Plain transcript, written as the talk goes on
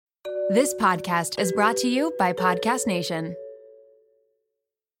This podcast is brought to you by Podcast Nation.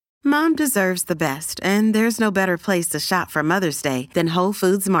 Mom deserves the best, and there's no better place to shop for Mother's Day than Whole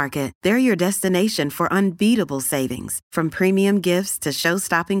Foods Market. They're your destination for unbeatable savings, from premium gifts to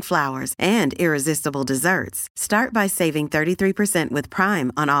show-stopping flowers and irresistible desserts. Start by saving 33% with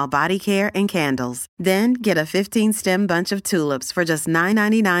Prime on all body care and candles. Then get a 15-stem bunch of tulips for just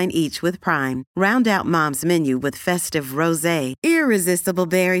 $9.99 each with Prime. Round out Mom's menu with festive rosé, irresistible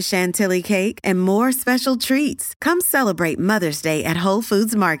berry chantilly cake, and more special treats. Come celebrate Mother's Day at Whole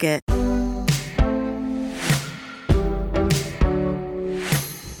Foods Market.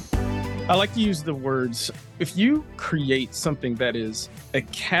 I like to use the words, if you create something that is a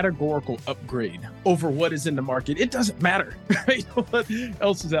categorical upgrade over what is in the market, it doesn't matter, right? What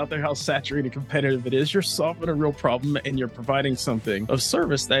else is out there, how saturated competitive it is. You're solving a real problem and you're providing something of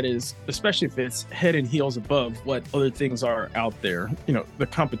service that is, especially if it's head and heels above what other things are out there. You know, the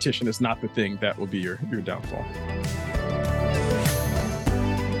competition is not the thing that will be your downfall.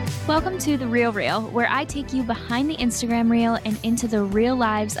 Welcome to The Real Reel, where I take you behind the Instagram reel and into the real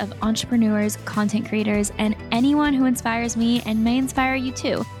lives of entrepreneurs, content creators, and anyone who inspires me and may inspire you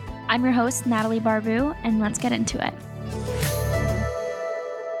too. I'm your host, Natalie Barbu, and let's get into it.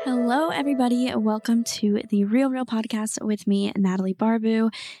 Hello, everybody. Welcome to The Real Reel podcast with me, Natalie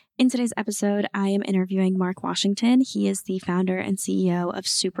Barbu. In today's episode, I am interviewing Marc Washington. He is the founder and CEO of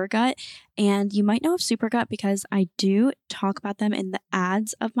Supergut. And you might know of Supergut because I do talk about them in the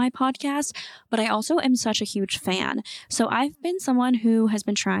ads of my podcast, but I also am such a huge fan. So I've been someone who has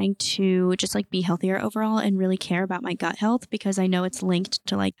been trying to just be healthier overall and really care about my gut health because I know it's linked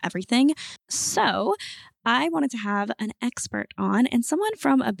to everything. So I wanted to have an expert on and someone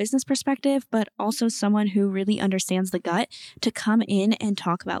from a business perspective, but also someone who really understands the gut to come in and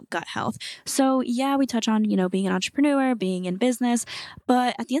talk about gut health. So yeah, we touch on, being an entrepreneur, being in business,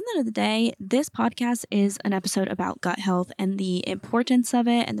 but at the end of the day, this podcast is an episode about gut health and the importance of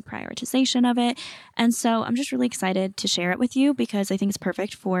it and the prioritization of it. And so I'm just really excited to share it with you because I think it's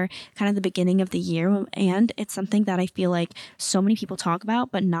perfect for kind of the beginning of the year. And it's something that I feel like so many people talk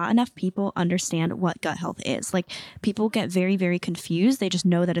about, but not enough people understand what gut health is. People get very, very confused. They just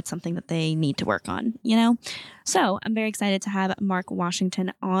know that it's something that they need to work on, So I'm very excited to have Marc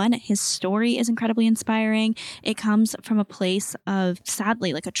Washington on. His story is incredibly inspiring. It comes from a place of,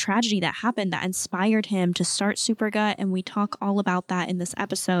 sadly, a tragedy that happened that inspired him to start Supergut. And we talk all about that in this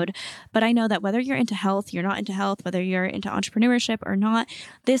episode. But I know that whether you're into health, you're not into health, whether you're into entrepreneurship or not,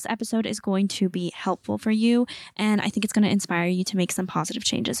 this episode is going to be helpful for you. And I think it's going to inspire you to make some positive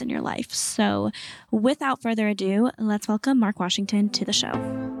changes in your life. So without further ado, let's welcome Marc Washington to the show.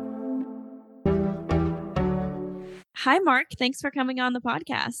 Hi, Marc. Thanks for coming on the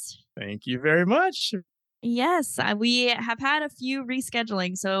podcast. Thank you very much. Yes, we have had a few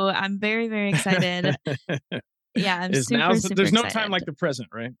rescheduling, so I'm very, very excited. Yeah, I'm super there's no excited. time like the present,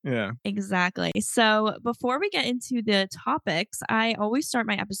 right? Yeah. Exactly. So before we get into the topics, I always start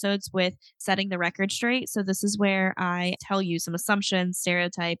my episodes with setting the record straight. So this is where I tell you some assumptions,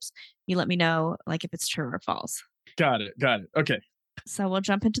 stereotypes. You let me know if it's true or false. Got it. Okay. So we'll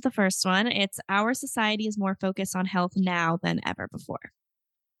jump into the first one. It's our society is more focused on health now than ever before.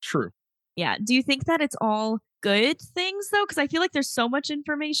 True. Yeah. Do you think that it's all good things though? Because I feel like there's so much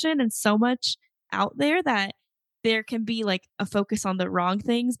information and so much out there that there can be a focus on the wrong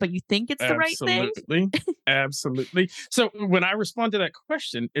things, but you think it's the right thing. Absolutely. So when I respond to that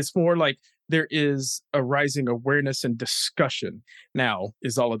question, it's more there is a rising awareness and discussion. Now,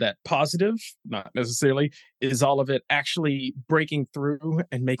 is all of that positive? Not necessarily. Is all of it actually breaking through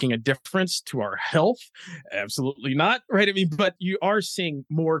and making a difference to our health? Absolutely not. Right. But you are seeing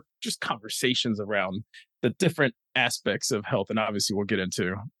more just conversations around the different aspects of health. And obviously we'll get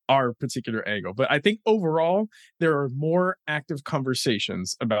into our particular angle. But I think overall, there are more active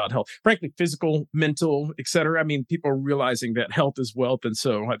conversations about health, frankly, physical, mental, et cetera. People are realizing that health is wealth. And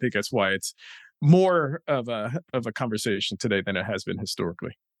so I think that's why it's more of a conversation today than it has been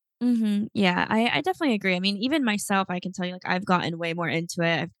historically. Mm-hmm. Yeah, I definitely agree. Even myself, I can tell you, I've gotten way more into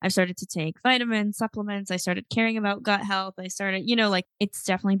it. I've started to take vitamins, supplements. I started caring about gut health. I started, it's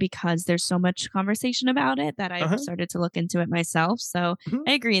definitely because there's so much conversation about it that I've started to look into it myself. So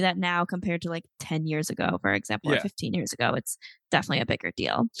I agree that now compared to 10 years ago, for example, or 15 years ago, it's definitely a bigger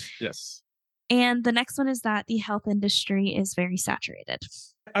deal. Yes. And the next one is that the health industry is very saturated.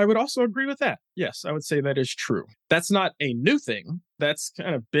 I would also agree with that. Yes, I would say that is true. That's not a new thing. That's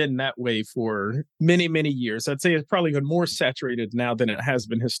kind of been that way for many, many years. I'd say it's probably even more saturated now than it has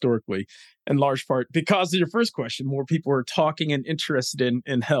been historically, in large part because of your first question. More people are talking and interested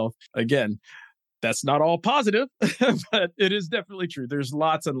in health. Again, That's not all positive, but it is definitely true. There's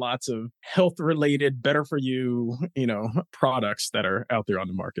lots and lots of health related, better for you, products that are out there on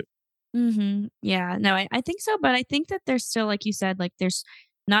the market. Yeah, no, I think so. But I think that there's still, like you said, like there's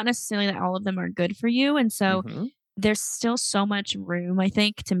not necessarily that all of them are good for you. And so Hmm. there's still so much room, I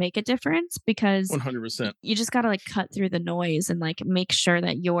think, to make a difference because 100%. you just got to like cut through the noise and like make sure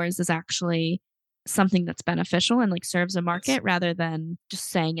that yours is actually something that's beneficial and like serves a It's market rather than just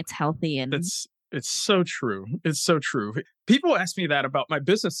saying it's healthy and It's it's so true. It's so true. People ask me that about my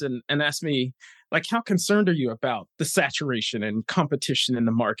business and ask me like, how concerned are you about the saturation and competition in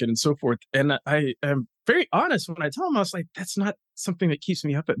the market and so forth? And I am very honest when I tell them, I was like, that's not something that keeps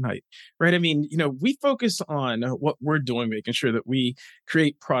me up at night, right? I mean, we focus on what we're doing, making sure that we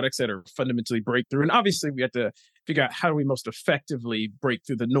create products that are fundamentally breakthrough. And obviously we have to figure out how do we most effectively break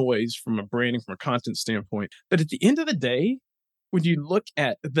through the noise from a branding, from a content standpoint. But at the end of the day, when you look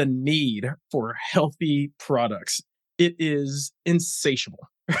at the need for healthy products, it is insatiable,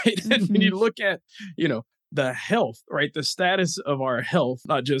 right? And when Mhm. you look at, you know, the health, right? The status of our health,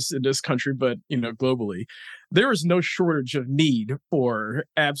 not just in this country, but, globally, there is no shortage of need for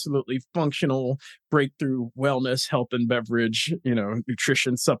absolutely functional breakthrough wellness, health and beverage,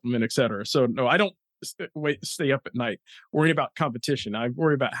 nutrition, supplement, et cetera. So, no, I don't stay up at night worrying about competition. I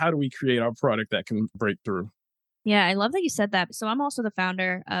worry about how do we create our product that can break through. Yeah, I love that you said that. So I'm also the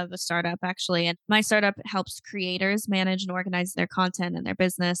founder of a startup actually, and my startup helps creators manage and organize their content and their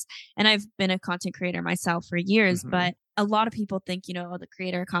business. And I've been a content creator myself for years, Hmm. but a lot of people think, oh, the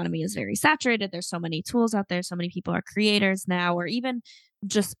creator economy is very saturated. There's so many tools out there, so many people are creators now, or even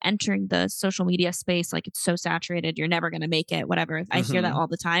just entering the social media space, like it's so saturated, you're never going to make it, whatever. I hear that Hmm. all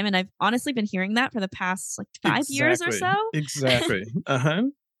the time. And I've honestly been hearing that for the past like 5 years or Exactly. so. Exactly. Uh-huh.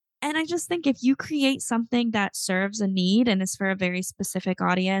 And I just think if you create something that serves a need and is for a very specific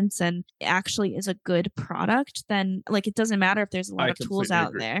audience and actually is a good product, then like it doesn't matter if there's a lot I of tools completely out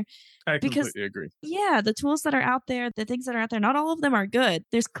agree. there I because completely agree. yeah, the tools that are out there, the things that are out there, not all of them are good.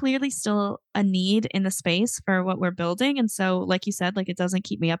 There's clearly still a need in the space for what we're building. And so, like you said, like it doesn't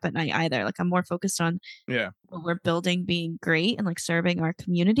keep me up at night either. Like I'm more focused on Yeah. what we're building being great and like serving our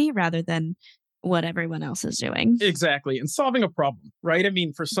community rather than what everyone else is doing. Exactly. And solving a problem, right? I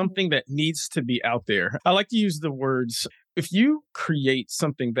mean, for Mhm. something that needs to be out there, I like to use the words if you create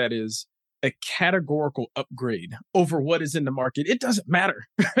something that is a categorical upgrade over what is in the market, it doesn't matter,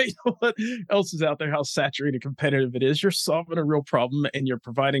 right? What else is out there, how saturated, competitive it is. You're solving a real problem and you're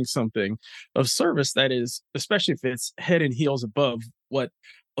providing something of service that is, especially if it's head and heels above what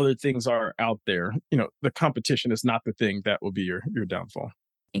other things are out there. The competition is not the thing that will be your downfall.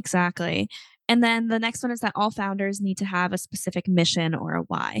 Exactly. And then the next one is that all founders need to have a specific mission or a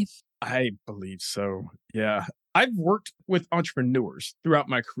why. I believe so. Yeah. I've worked with entrepreneurs throughout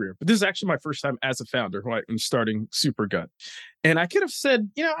my career, but this is actually my first time as a founder, right? I'm starting Supergut. And I could have said,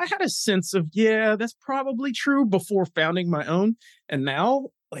 I had a sense of, yeah, that's probably true before founding my own. And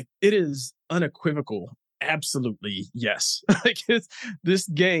now, like, it is unequivocal. Absolutely, yes. Like, this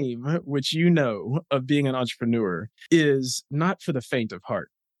game, which of being an entrepreneur, is not for the faint of heart.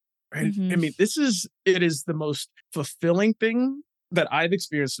 Right? I Hmm. mean, it is the most fulfilling thing that I've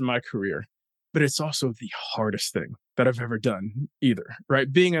experienced in my career, but it's also the hardest thing that I've ever done either, right?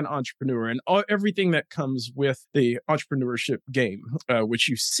 Being an entrepreneur and everything that comes with the entrepreneurship game, which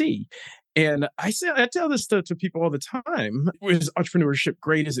you see. And I tell this to people all the time. Is entrepreneurship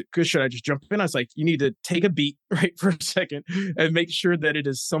great? Is it good? Should I just jump in? I was like, you need to take a beat, right, for a second and make sure that it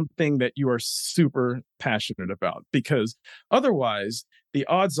is something that you are super passionate about because otherwise, the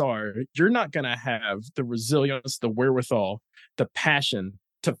odds are you're not going to have the resilience, the wherewithal, the passion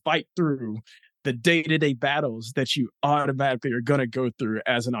to fight through the day-to-day battles that you automatically are going to go through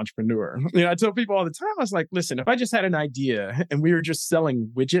as an entrepreneur. I tell people all the time, I was like, listen, if I just had an idea and we were just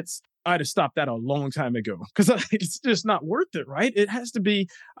selling widgets, I'd have stopped that a long time ago because it's just not worth it, right? It has to be,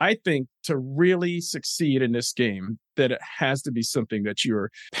 I think, to really succeed in this game, that it has to be something that you're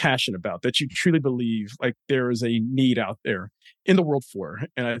passionate about, that you truly believe like there is a need out there in the world for.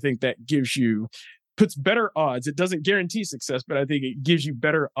 And I think that puts better odds. It doesn't guarantee success, but I think it gives you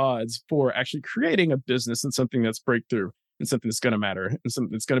better odds for actually creating a business and something that's breakthrough and something that's going to matter and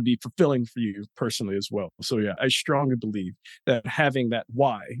something that's going to be fulfilling for you personally as well. So yeah, I strongly believe that having that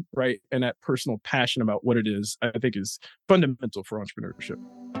why, right, and that personal passion about what it is, I think is fundamental for entrepreneurship.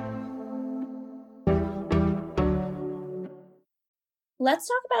 Let's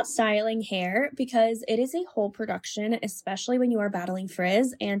talk about styling hair because it is a whole production, especially when you are battling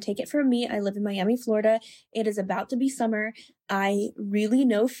frizz. And take it from me, I live in Miami, Florida. It is about to be summer. I really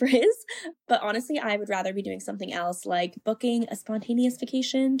know frizz, but honestly, I would rather be doing something else like booking a spontaneous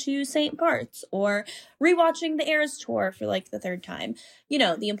vacation to St. Bart's or rewatching the Eras tour for like the third time. You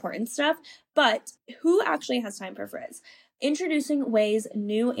know, the important stuff. But who actually has time for frizz? Introducing Ouai's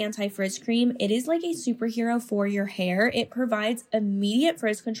new anti-frizz cream. It is like a superhero for your hair. It provides immediate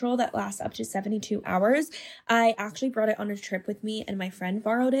frizz control that lasts up to 72 hours. I actually brought it on a trip with me and my friend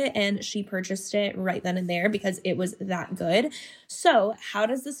borrowed it and she purchased it right then and there because it was that good. So how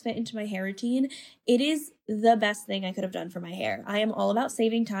does this fit into my hair routine? It is the best thing I could have done for my hair. I am all about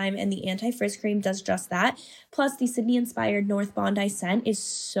saving time and the anti-frizz cream does just that. Plus the Sydney-inspired North Bondi scent is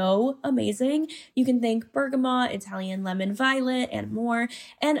so amazing. You can thank bergamot, Italian lemon violet, and more.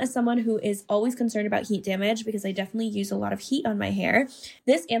 And as someone who is always concerned about heat damage because I definitely use a lot of heat on my hair,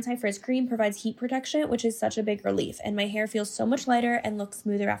 this anti-frizz cream provides heat protection, which is such a big relief, and my hair feels so much lighter and looks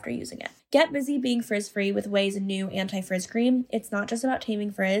smoother after using it. Get busy being frizz-free with Ouai's new anti-frizz cream. It's not just about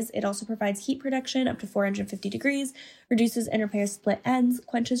taming frizz, it also provides heat protection up to 450 degrees, reduces and repairs split ends,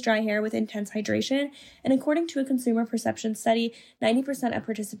 quenches dry hair with intense hydration, and according to a consumer perception study, 90% of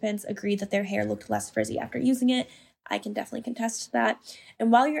participants agreed that their hair looked less frizzy after using it. I can definitely contest to that.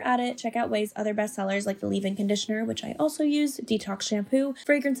 And while you're at it, check out Ouai's other bestsellers like the leave-in conditioner, which I also use, detox shampoo,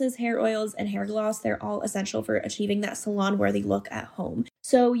 fragrances, hair oils, and hair gloss. They're all essential for achieving that salon-worthy look at home.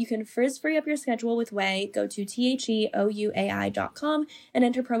 So you can frizz-free up your schedule with Ouai. Go to theouai.com and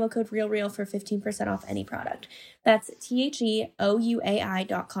enter promo code REALREAL for 15% off any product. That's theouai.com,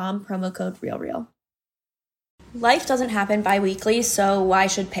 promo code REALREAL. Life doesn't happen bi-weekly, so why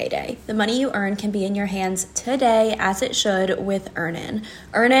should payday? The money you earn can be in your hands today, as it should, with Earnin.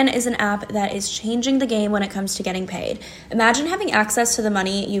 Earnin is an app that is changing the game when it comes to getting paid. Imagine having access to the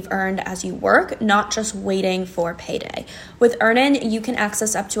money you've earned as you work, not just waiting for payday. With Earnin, you can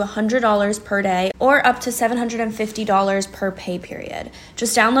access up to $100 per day or up to $750 per pay period.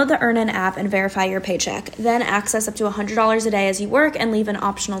 Just download the Earnin app and verify your paycheck. Then access up to $100 a day as you work and leave an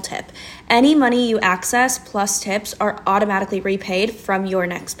optional tip. Any money you access plus tips are automatically repaid from your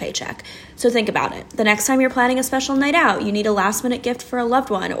next paycheck. So think about it. The next time you're planning a special night out, you need a last-minute gift for a loved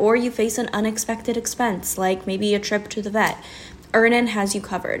one, or you face an unexpected expense, like maybe a trip to the vet, Earnin has you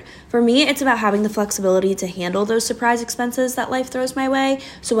covered. For me, it's about having the flexibility to handle those surprise expenses that life throws my way.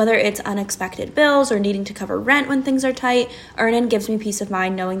 So whether it's unexpected bills or needing to cover rent when things are tight, Earnin gives me peace of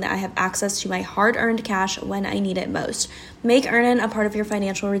mind knowing that I have access to my hard-earned cash when I need it most. Make Earnin a part of your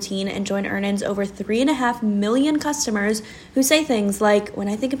financial routine and join Earnin's over 3.5 million customers who say things like, when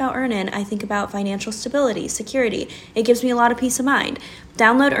I think about Earnin, I think about financial stability, security. It gives me a lot of peace of mind.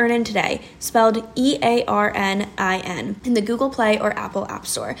 Download Earnin today, spelled EARNIN, in the Google Play or Apple App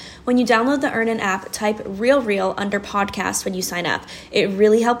Store. When you download the Earnin app, type RealReal under podcast when you sign up. It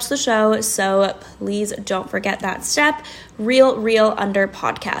really helps the show, so please don't forget that step. RealReal under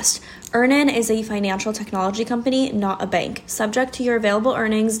podcast. Earnin is a financial technology company, not a bank. Subject to your available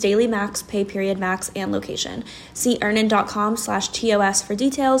earnings, daily max, pay period max, and location. See earnin.com/TOS for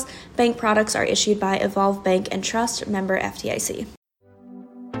details. Bank products are issued by Evolve Bank and Trust, member FDIC.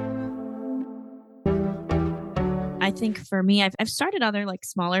 I think for me, I've started other like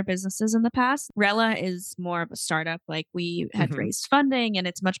smaller businesses in the past. Rella is more of a startup. Like we had raised funding and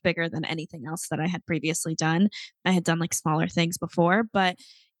it's much bigger than anything else that I had previously done. I had done like smaller things before, but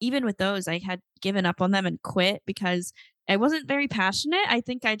even with those, I had given up on them and quit because I wasn't very passionate. I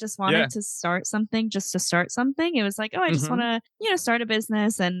think I just wanted to start something just to start something. It was like, oh, I just want to, start a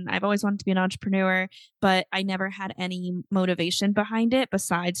business. And I've always wanted to be an entrepreneur, but I never had any motivation behind it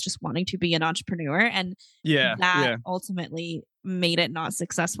besides just wanting to be an entrepreneur. And that ultimately made it not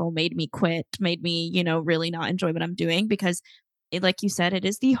successful, made me quit, made me, really not enjoy what I'm doing because like you said, it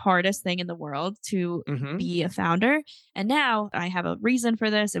is the hardest thing in the world to be a founder. And now I have a reason for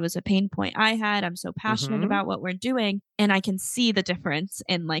this. It was a pain point I had. I'm so passionate about what we're doing. And I can see the difference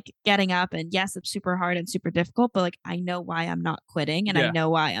in like getting up. And yes, it's super hard and super difficult, but like I know why I'm not quitting and I know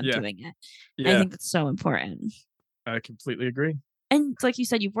why I'm doing it. I think that's so important. I completely agree. And like you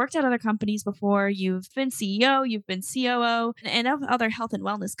said, you've worked at other companies before. You've been CEO, you've been COO, and of other health and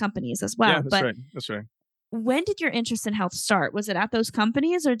wellness companies as well. Yeah, that's right. That's right. When did your interest in health start? Was it at those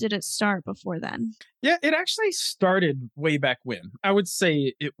companies or did it start before then? Yeah, it actually started way back when. I would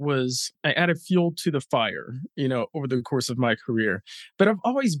say I added fuel to the fire, over the course of my career. But I've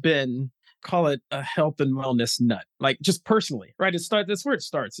always been, call it a health and wellness nut, like just personally, right? That's where it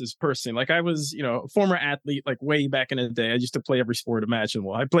starts, is personally. Like I was, a former athlete, like way back in the day. I used to play every sport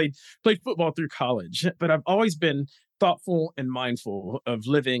imaginable. I played football through college, but I've always been thoughtful and mindful of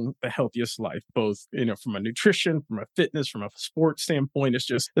living the healthiest life, both, from a nutrition, from a fitness, from a sports standpoint. It's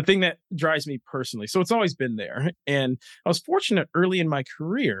just the thing that drives me personally. So it's always been there. And I was fortunate early in my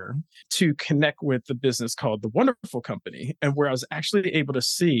career to connect with the business called The Wonderful Company, and where I was actually able to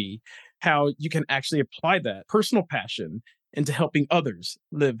see how you can actually apply that personal passion into helping others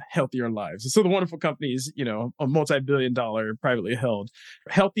live healthier lives. So The Wonderful Company is, a multi-billion-dollar privately held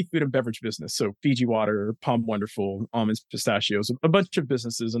healthy food and beverage business. So Fiji Water, Palm Wonderful, Almonds, Pistachios, a bunch of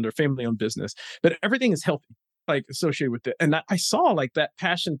businesses under family-owned business, but everything is healthy, like associated with it. And I saw like that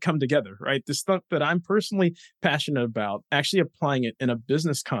passion come together, right? The stuff that I'm personally passionate about, actually applying it in a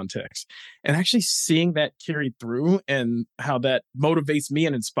business context and actually seeing that carry through and how that motivates me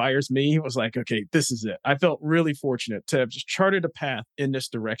and inspires me was like, okay, this is it. I felt really fortunate to have just charted a path in this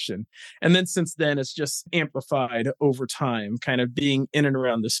direction. And then since then, it's just amplified over time, kind of being in and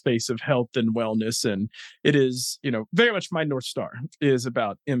around the space of health and wellness. And it is, very much my North Star is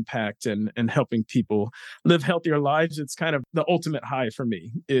about impact and helping people live healthier lives. It's kind of the ultimate high for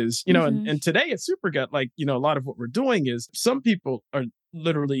me is, and today at Supergut, like, a lot of what we're doing is some people are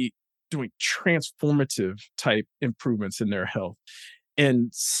literally doing transformative type improvements in their health and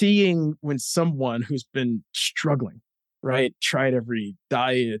seeing when someone who's been struggling, right, tried every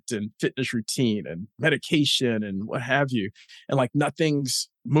diet and fitness routine and medication and what have you, and like nothing's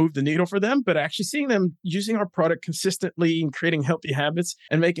moved the needle for them, but actually seeing them using our product consistently and creating healthy habits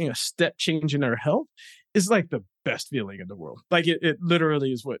and making a step change in their health is like the best feeling in the world. Like it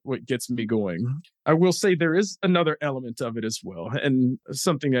literally is what gets me going. I will say there is another element of it as well. And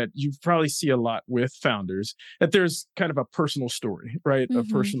something that you probably see a lot with founders, that there's kind of a personal story, right? A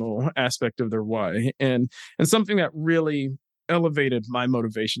personal aspect of their why. And something that really elevated my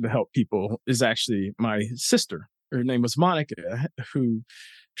motivation to help people is actually my sister. Her name was Monica, who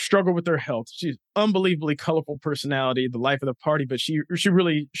struggled with her health. She's unbelievably colorful personality, the life of the party, but she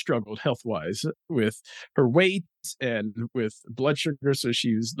really struggled health-wise with her weight and with blood sugar. So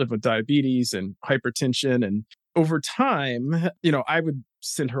she was living with diabetes and hypertension. And over time, I would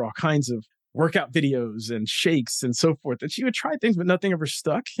send her all kinds of workout videos and shakes and so forth. And she would try things, but nothing ever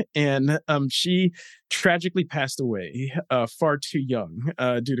stuck. And she tragically passed away far too young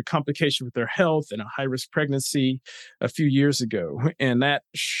due to complication with her health and a high-risk pregnancy a few years ago. And that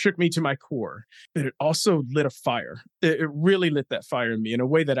shook me to my core. But it also lit a fire. It really lit that fire in me in a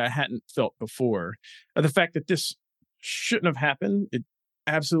way that I hadn't felt before. The fact that this shouldn't have happened, it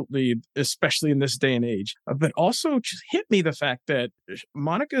absolutely, especially in this day and age. But also just hit me the fact that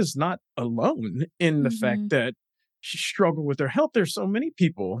Monica's not alone in the fact that she struggled with her health. There's so many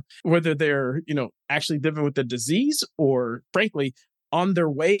people, whether they're, actually living with the disease or frankly, on their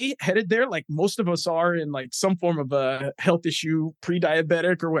way headed there, like most of us are in like some form of a health issue,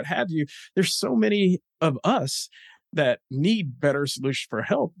 pre-diabetic or what have you. There's so many of us that need better solutions for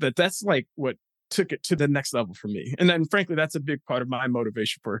health that's like what took it to the next level for me. And then frankly, that's a big part of my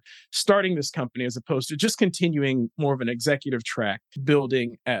motivation for starting this company, as opposed to just continuing more of an executive track,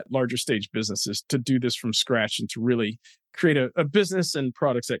 building at larger stage businesses to do this from scratch and to really create a business and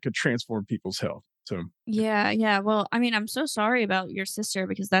products that could transform people's health. So yeah. Well, I mean, I'm so sorry about your sister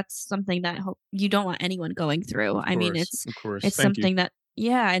because that's something that you don't want anyone going through. I mean, of course. it's Thank you. something that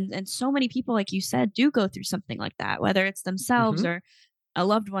and so many people, like you said, do go through something like that, whether it's themselves or a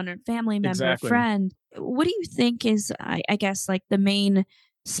loved one or family member, Exactly. friend. What do you think is, I guess, like the main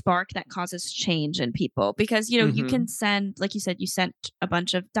spark that causes change in people? Because, you can send, like you said, you sent a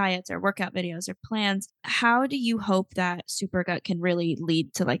bunch of diets or workout videos or plans. How do you hope that Supergut can really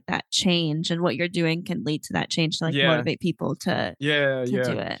lead to like that change, and what you're doing can lead to that change to like motivate people to do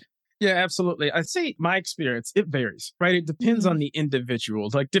it? Yeah, absolutely. I'd say my experience, it varies, right? It depends on the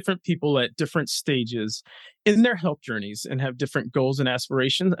individuals, like different people at different stages in their health journeys and have different goals and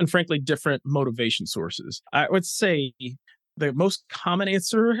aspirations, and frankly, different motivation sources. I would say the most common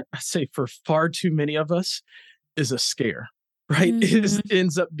answer, I say for far too many of us, is a scare, right?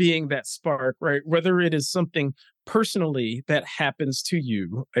 Ends up being that spark, right? Whether it is something personally that happens to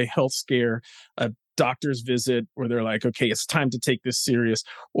you, a health scare, a doctor's visit where they're like, okay, it's time to take this serious,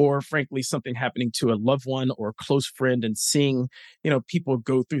 or frankly, something happening to a loved one or a close friend and seeing, people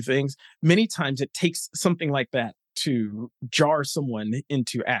go through things. Many times it takes something like that to jar someone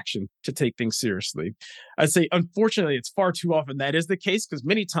into action to take things seriously. I'd say, unfortunately, it's far too often that is the case, because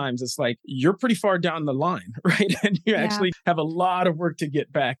many times it's like you're pretty far down the line, right? And you actually have a lot of work to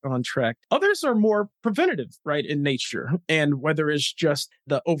get back on track. Others are more preventative, right, in nature. And whether it's just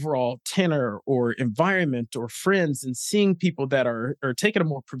the overall tenor or environment or friends, and seeing people that are taking a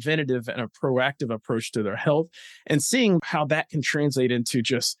more preventative and a proactive approach to their health, and seeing how that can translate into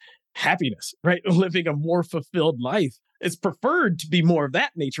just happiness, right? Living a more fulfilled life. It's preferred to be more of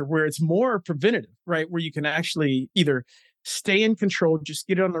that nature where it's more preventative, right? Where you can actually either stay in control, just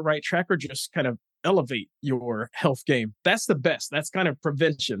get it on the right track, or just kind of elevate your health game. That's the best. That's kind of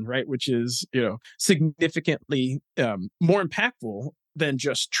prevention, right? Which is, significantly more impactful than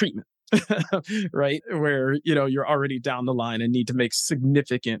just treatment. Right, where you're already down the line and need to make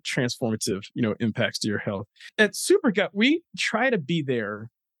significant transformative impacts to your health. At Supergut, we try to be there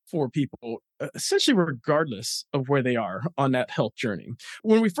for people essentially regardless of where they are on that health journey.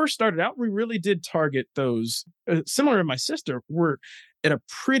 When we first started out, we really did target those similar to my sister, were at a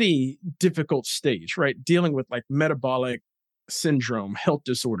pretty difficult stage, right? Dealing with like metabolic syndrome, health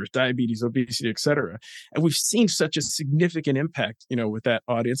disorders, diabetes, obesity, et cetera. And we've seen such a significant impact, with that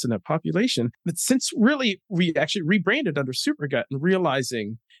audience and that population. But since really we actually rebranded under Supergut and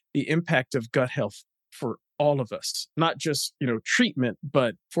realizing the impact of gut health for all of us, not just, treatment,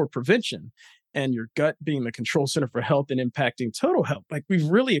 but for prevention, and your gut being the control center for health and impacting total health. Like, we've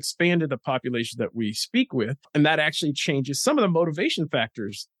really expanded the population that we speak with. And that actually changes some of the motivation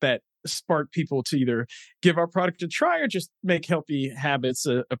factors that spark people to either give our product a try or just make healthy habits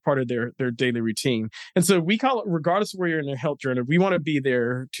a part of their daily routine. And so we call it, regardless of where you're in their health journey, we want to be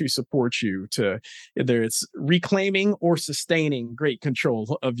there to support you, to whether it's reclaiming or sustaining great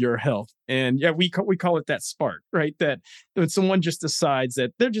control of your health. And yeah, we call it that spark, right? That when someone just decides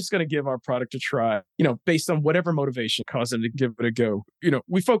that they're just going to give our product a try, based on whatever motivation caused them to give it a go.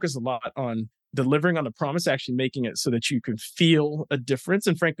 We focus a lot on delivering on the promise, actually making it so that you can feel a difference,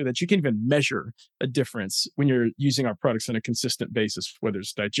 and frankly, that you can even measure a difference when you're using our products on a consistent basis, whether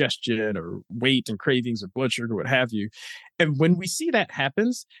it's digestion or weight and cravings or blood sugar, what have you. And when we see that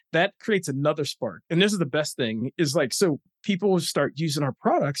happens, that creates another spark. And this is the best thing, is like, so people start using our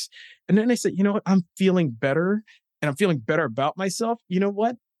products and then they say, you know what, I'm feeling better and I'm feeling better about myself. You know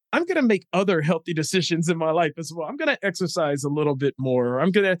what? I'm going to make other healthy decisions in my life as well. I'm going to exercise a little bit more. I'm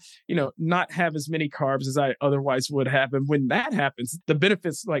going to, not have as many carbs as I otherwise would have. And when that happens, the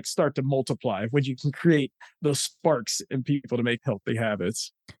benefits like start to multiply when you can create those sparks in people to make healthy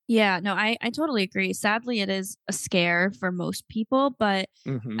habits. Yeah, no, I totally agree. Sadly, it is a scare for most people, but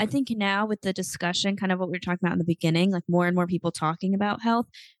I think now with the discussion, kind of what we were talking about in the beginning, like more and more people talking about health,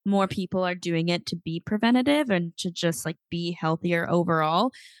 more people are doing it to be preventative and to just like be healthier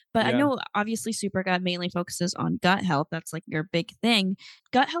overall. But I Yeah. know obviously Supergut mainly focuses on gut health. That's like your big thing.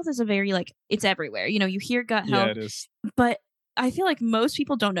 Gut health is a very like, it's everywhere. You hear gut Yeah, health, it is. but I feel like most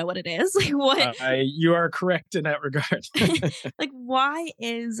people don't know what it is. Like what You are correct in that regard. like why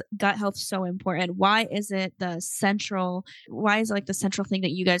is gut health so important? Why is it like the central thing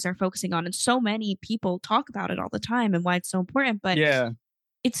that you guys are focusing on? And so many people talk about it all the time and why it's so important, but Yeah.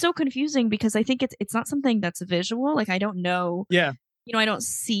 it's so confusing because I think it's not something that's visual. Like I don't know, Yeah. I don't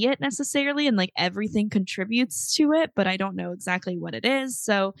see it necessarily and like everything contributes to it, but I don't know exactly what it is.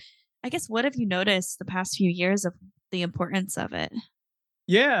 So I guess what have you noticed the past few years of the importance of it?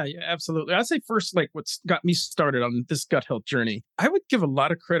 Yeah, absolutely. I'd say first, like what's got me started on this gut health journey, I would give a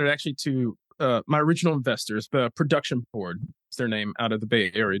lot of credit actually to my original investors, the Production Board is their name, out of the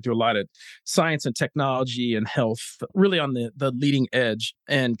Bay Area, do a lot of science and technology and health, really on the leading edge,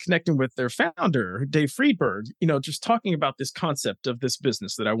 and connecting with their founder, Dave Friedberg, just talking about this concept of this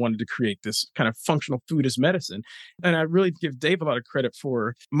business that I wanted to create, this kind of functional food as medicine. And I really give Dave a lot of credit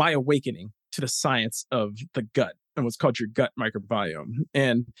for my awakening to the science of the gut and what's called your gut microbiome.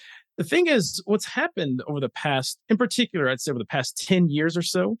 And the thing is, what's happened over the past, in particular, I'd say over the past 10 years or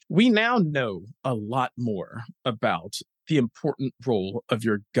so, we now know a lot more about the important role of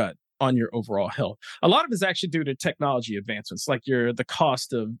your gut on your overall health. A lot of it is actually due to technology advancements, like the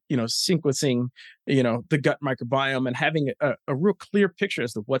cost of, sequencing, the gut microbiome and having a real clear picture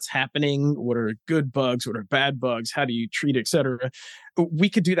as to what's happening, what are good bugs, what are bad bugs, how do you treat, et cetera. We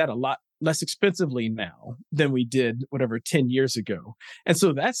could do that a lot less expensively now than we did 10 years ago. And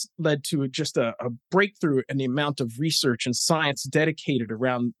so that's led to just a breakthrough in the amount of research and science dedicated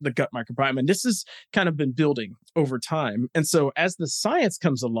around the gut microbiome. And this has kind of been building over time. And so as the science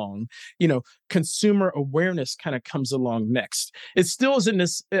comes along, consumer awareness kind of comes along next. It still is in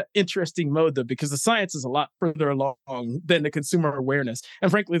this interesting mode though, because the science is a lot further along than the consumer awareness. And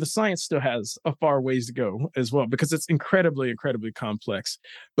frankly, the science still has a far ways to go as well, because it's incredibly, incredibly complex.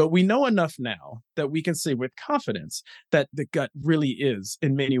 But we know enough now that we can say with confidence that the gut really is,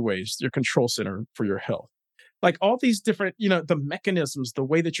 in many ways, your control center for your health. Like all these different, the mechanisms, the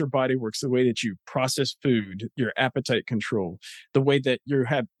way that your body works, the way that you process food, your appetite control, the way that you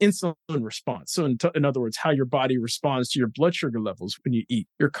have insulin response. So in other words, how your body responds to your blood sugar levels when you eat.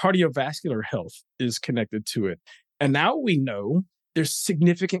 Your cardiovascular health is connected to it. And now we know there's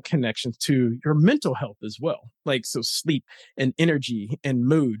significant connections to your mental health as well. Like, so sleep and energy and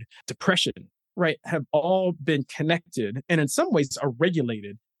mood, depression, right, have all been connected and in some ways are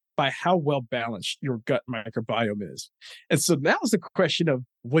regulated by how well balanced your gut microbiome is. And so that was the question of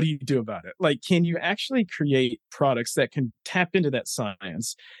what do you do about it? Like, can you actually create products that can tap into that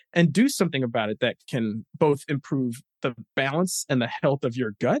science and do something about it that can both improve the balance and the health of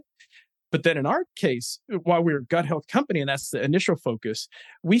your gut? But then in our case, while we're a gut health company, and that's the initial focus,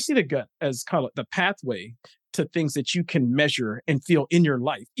 we see the gut as call it the pathway to things that you can measure and feel in your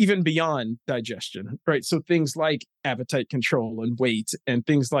life, even beyond digestion, right? So things like appetite control and weight, and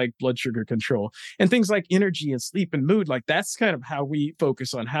things like blood sugar control, and things like energy and sleep and mood. Like that's kind of how we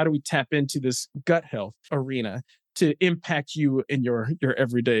focus on how do we tap into this gut health arena to impact you in your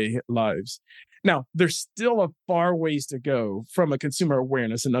everyday lives. Now, there's still a far ways to go from a consumer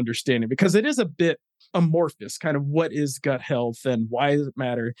awareness and understanding because it is a bit amorphous, kind of what is gut health and why does it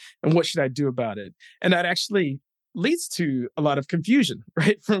matter and what should I do about it? And that actually leads to a lot of confusion,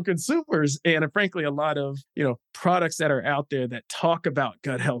 right, from consumers and frankly, a lot of, products that are out there that talk about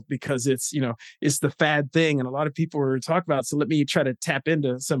gut health because it's the fad thing. And a lot of people are talking about, so let me try to tap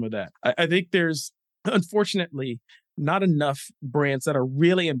into some of that. I think there's, unfortunately, not enough brands that are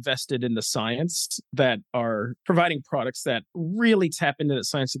really invested in the science that are providing products that really tap into the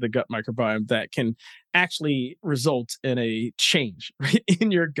science of the gut microbiome that can actually result in a change, right,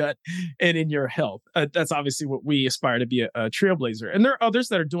 in your gut and in your health. That's obviously what we aspire to be a trailblazer. And there are others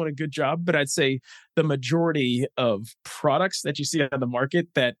that are doing a good job, but I'd say the majority of products that you see on the market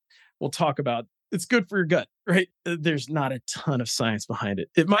that we'll talk about, it's good for your gut, right? There's not a ton of science behind it.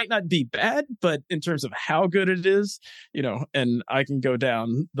 It might not be bad, but in terms of how good it is, and I can go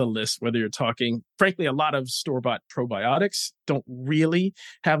down the list, whether you're talking, frankly, a lot of store-bought probiotics don't really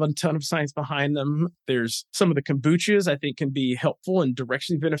have a ton of science behind them. There's some of the kombuchas I think can be helpful and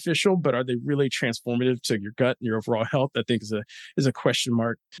directionally beneficial, but are they really transformative to your gut and your overall health? I think is a question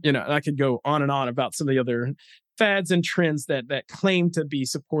mark. And I could go on and on about some of the other fads and trends that claim to be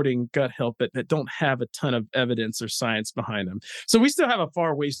supporting gut health that don't have a ton of evidence or science behind them. So we still have a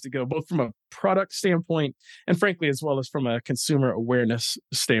far ways to go, both from a product standpoint and frankly, as well as from a consumer awareness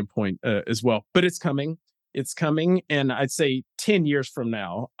standpoint as well. But it's coming. It's coming. And I'd say 10 years from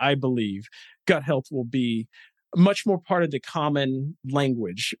now, I believe gut health will be much more part of the common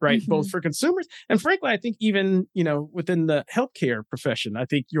language, right? Both for consumers and frankly, I think even, within the healthcare profession, I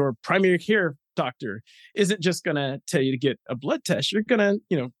think your primary care doctor isn't just going to tell you to get a blood test. You're going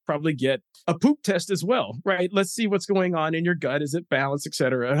to, probably get a poop test as well, right? Let's see what's going on in your gut. Is it balanced, et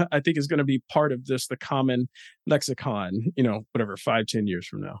cetera? I think is going to be part of just the common lexicon, whatever, 5-10 years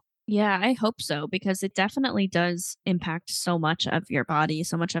from now. Yeah, I hope so, because it definitely does impact so much of your body,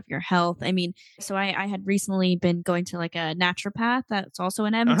 so much of your health. I mean, so I had recently been going to like a naturopath that's also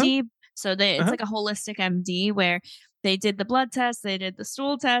an Uh-huh. MD. So it's Uh-huh. like a holistic MD where they did the blood test, they did the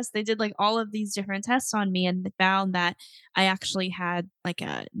stool test, they did like all of these different tests on me, and they found that I actually had like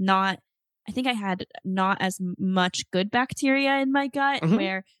a not I think I had not as much good bacteria in my gut, Uh-huh.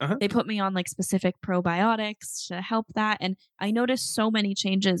 where Uh-huh. they put me on like specific probiotics to help that. And I noticed so many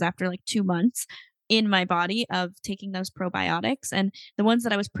changes after like 2 months in my body of taking those probiotics. And the ones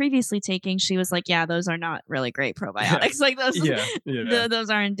that I was previously taking, she was like, yeah, those are not really great Yeah. probiotics. Like those, Yeah. Yeah. those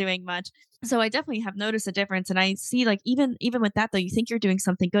aren't doing much. So I definitely have noticed a difference. And I see like, even with that though, you think you're doing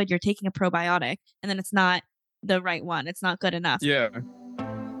something good, you're taking a probiotic and then it's not the right one. It's not good enough. Yeah.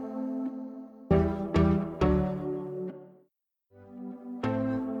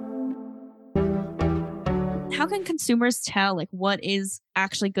 How can consumers tell like what is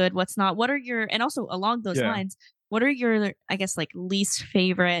actually good, what's not? What are your and also along those Yeah. lines, what are your I guess like least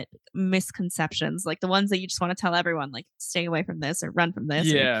favorite misconceptions? Like the ones that you just want to tell everyone like stay away from this or run from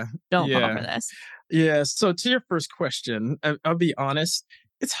this or Yeah. don't fall for Yeah. this. Yeah. So to your first question, I'll be honest,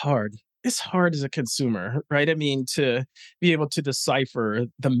 it's hard. It's hard as a consumer, right? I mean, to be able to decipher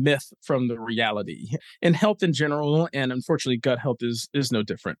the myth from the reality and health in general. And unfortunately, gut health is no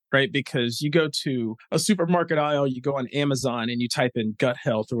different, right? Because you go to a supermarket aisle, you go on Amazon and you type in gut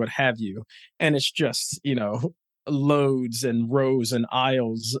health or what have you, and it's just, loads and rows and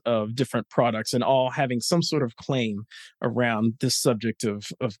aisles of different products and all having some sort of claim around this subject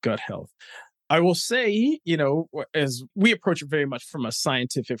of gut health. I will say, as we approach it very much from a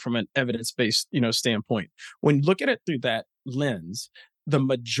scientific, from an evidence-based, standpoint, when you look at it through that lens, the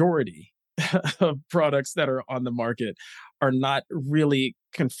majority of products that are on the market are not really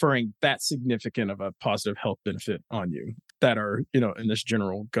conferring that significant of a positive health benefit on you that are, in this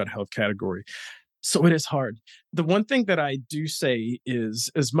general gut health category. So it is hard. The one thing that I do say is,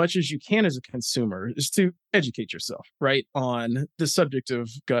 as much as you can as a consumer, is to educate yourself, right, on the subject of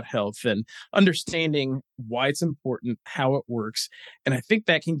gut health and understanding why it's important, how it works. And I think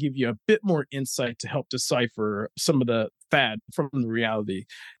that can give you a bit more insight to help decipher some of the fad from the reality.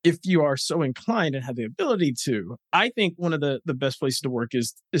 If you are so inclined and have the ability to, I think one of the best places to work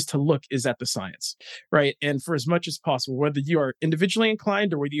is to look is at the science, right? And for as much as possible, whether you are individually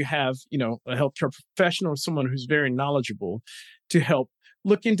inclined or whether you have, a healthcare professional or someone who's very knowledgeable to help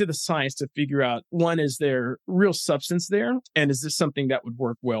look into the science to figure out, one, is there real substance there? And is this something that would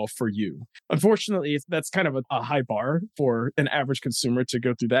work well for you? Unfortunately, that's kind of a high bar for an average consumer to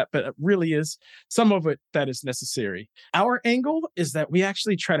go through that, but it really is some of it that is necessary. Our angle is that we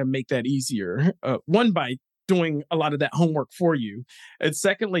actually try to make that easier. One, by doing a lot of that homework for you. And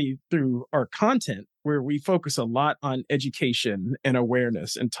secondly, through our content, where we focus a lot on education and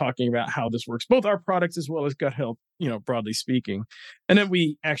awareness and talking about how this works, both our products as well as gut health, broadly speaking. And then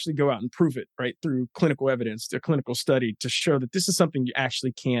we actually go out and prove it, right, through clinical evidence, the clinical study, to show that this is something you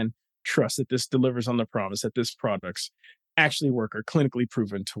actually can trust, that this delivers on the promise, that this products actually work, are clinically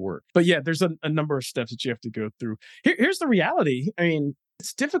proven to work. But yeah, there's a number of steps that you have to go through. Here's the reality. I mean,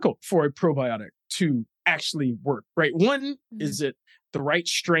 it's difficult for a probiotic to actually work, right? One, is it the right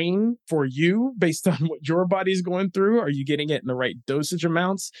strain for you based on what your body's going through? Are you getting it in the right dosage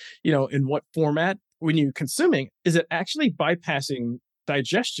amounts? In what format? When you're consuming, is it actually bypassing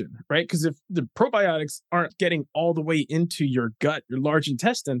digestion, right? Because if the probiotics aren't getting all the way into your gut, your large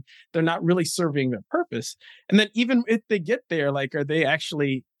intestine, they're not really serving their purpose. And then even if they get there, like, are they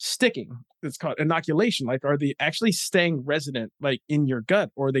actually sticking? It's called inoculation. Like, are they actually staying resident, like, in your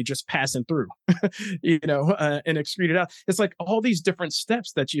gut, or are they just passing through, and excreted out? It's like all these different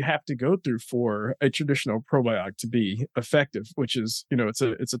steps that you have to go through for a traditional probiotic to be effective, which is,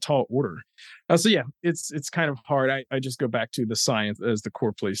 it's a tall order. So yeah, it's kind of hard. I just go back to the science as the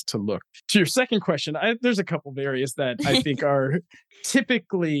core place to look. To your second question, there's a couple of areas that I think are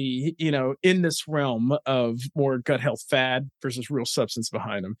typically, in this realm of more gut health fad versus real substance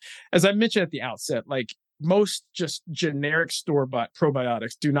behind them. As I mentioned at the outset, like, most just generic store-bought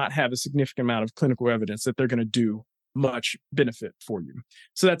probiotics do not have a significant amount of clinical evidence that they're going to do much benefit for you.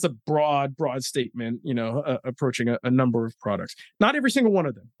 So that's a broad statement, approaching a number of products. Not every single one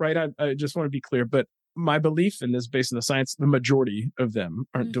of them, right? I just want to be clear, but my belief in this, based on the science, the majority of them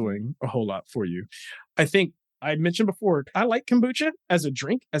aren't doing a whole lot for you. I think I mentioned before, I like kombucha as a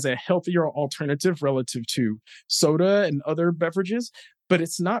drink, as a healthier alternative relative to soda and other beverages, but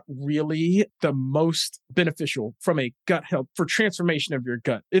it's not really the most beneficial from a gut health for transformation of your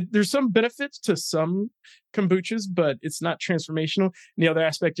gut. There's some benefits to some kombuchas, but it's not transformational. And the other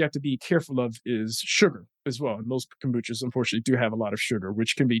aspect you have to be careful of is sugar as well. And most kombuchas, unfortunately, do have a lot of sugar,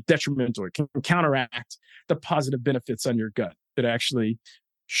 which can be detrimental. It can counteract the positive benefits on your gut. That actually,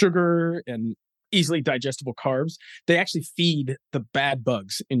 sugar and easily digestible carbs, they actually feed the bad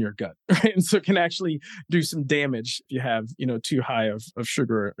bugs in your gut, right? And so it can actually do some damage if you have, too high of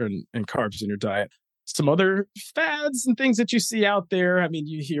sugar and carbs in your diet. Some other fads and things that you see out there. I mean,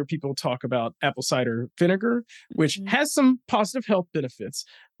 you hear people talk about apple cider vinegar, which has some positive health benefits,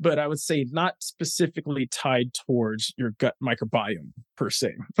 but I would say not specifically tied towards your gut microbiome per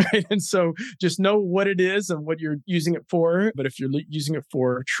se, right? And so just know what it is and what you're using it for. But if you're using it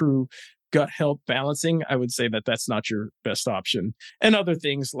for true gut health balancing, I would say that that's not your best option. And other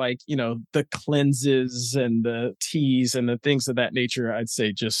things like, the cleanses and the teas and the things of that nature, I'd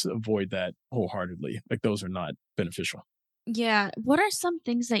say just avoid that wholeheartedly. Like, those are not beneficial. Yeah. What are some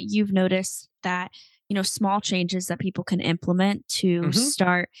things that you've noticed that, small changes that people can implement to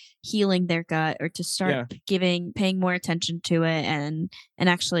start healing their gut, or to start paying more attention to it, and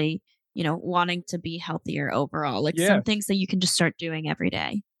actually, wanting to be healthier overall? Like, some things that you can just start doing every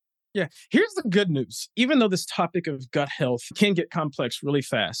day. Yeah. Here's the good news. Even though this topic of gut health can get complex really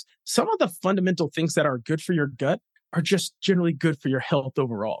fast, some of the fundamental things that are good for your gut are just generally good for your health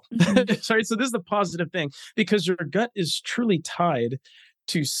overall. Sorry. So this is the positive thing, because your gut is truly tied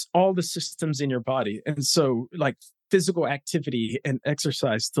to all the systems in your body. And so, like, physical activity and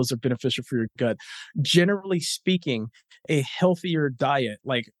exercise, those are beneficial for your gut. Generally speaking, a healthier diet,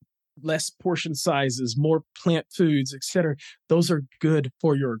 like less portion sizes, more plant foods, etc., those are good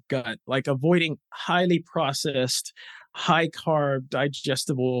for your gut. Like, avoiding highly processed, high carb,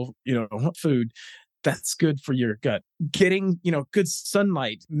 digestible, food, that's good for your gut. Getting, good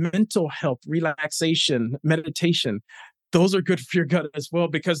sunlight, mental health, relaxation, meditation, those are good for your gut as well,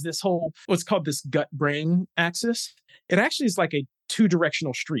 because this whole, what's called this gut brain axis, it actually is like a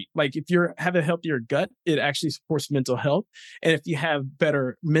two-directional street. Like if you have a healthier gut, it actually supports mental health. And if you have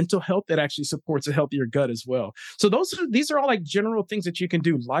better mental health, it actually supports a healthier gut as well. So these are all like general things that you can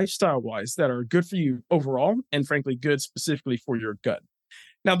do lifestyle-wise that are good for you overall, and frankly, good specifically for your gut.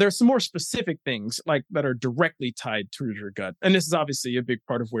 Now, there's some more specific things like that are directly tied to your gut. And this is obviously a big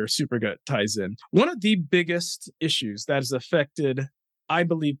part of where Supergut ties in. One of the biggest issues that has affected, I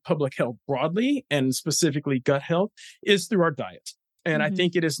believe, public health broadly and specifically gut health is through our diet. And I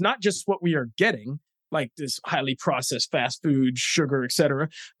think it is not just what we are getting, like this highly processed fast food, sugar, et cetera,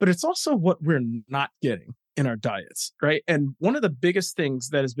 but it's also what we're not getting in our diets, right? And one of the biggest things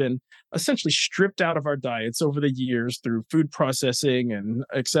that has been essentially stripped out of our diets over the years through food processing and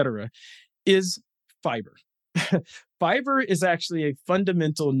et cetera is fiber. Fiber is actually a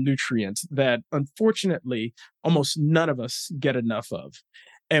fundamental nutrient that unfortunately almost none of us get enough of.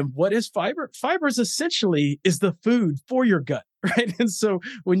 And what is fiber? Fiber is essentially the food for your gut, right? And so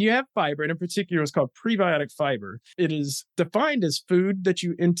when you have fiber, and in particular, it's called prebiotic fiber, it is defined as food that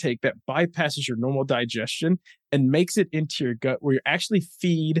you intake that bypasses your normal digestion and makes it into your gut, where you actually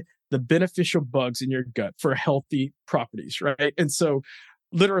feed the beneficial bugs in your gut for healthy properties, right? And so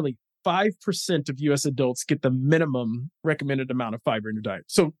literally 5% of US adults get the minimum recommended amount of fiber in your diet.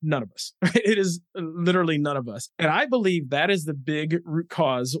 So none of us, right? It is literally none of us. And I believe that is the big root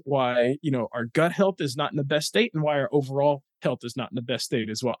cause why, our gut health is not in the best state and why our overall health is not in the best state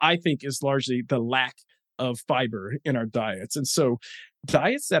as well. I think is largely the lack of fiber in our diets. And so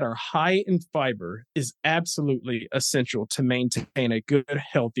diets that are high in fiber is absolutely essential to maintain a good,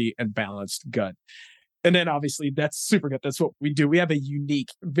 healthy, and balanced gut. And then obviously that's Supergut. That's what we do. We have a unique,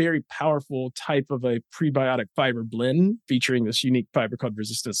 very powerful type of a prebiotic fiber blend featuring this unique fiber called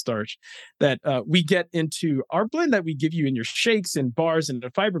resistant starch that we get into our blend that we give you in your shakes and bars and a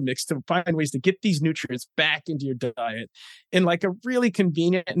fiber mix to find ways to get these nutrients back into your diet in like a really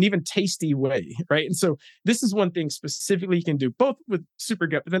convenient and even tasty way, right? And so this is one thing specifically you can do both with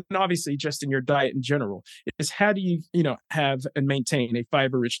Supergut, but then obviously just in your diet in general is how do you, have and maintain a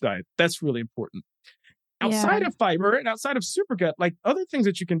fiber-rich diet? That's really important. Outside of fiber and outside of Supergut, like other things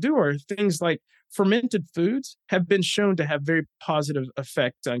that you can do are things like fermented foods have been shown to have very positive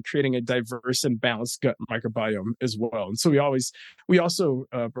effect on creating a diverse and balanced gut microbiome as well. And so we also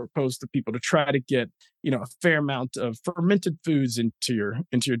propose to people to try to get, a fair amount of fermented foods into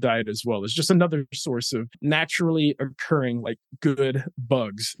your diet as well. It's just another source of naturally occurring like good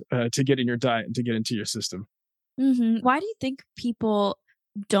bugs to get in your diet and to get into your system. Why do you think people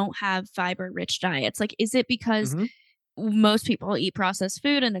don't have fiber rich diets? Like, is it because most people eat processed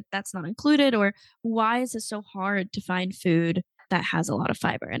food and that's not included, or why is it so hard to find food that has a lot of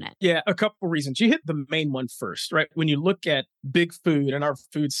fiber in it? Yeah, a couple reasons. You hit the main one first, right? When you look at big food and our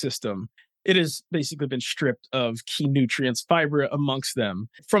food system, it has basically been stripped of key nutrients, fiber amongst them,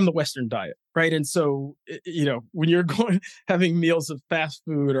 from the Western diet, right? And so, when you're having meals of fast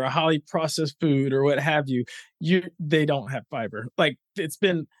food or highly processed food or what have you, they don't have fiber. Like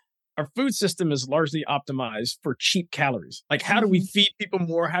our food system is largely optimized for cheap calories. Like, how do we feed people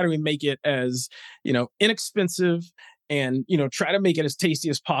more? How do we make it as, inexpensive and, try to make it as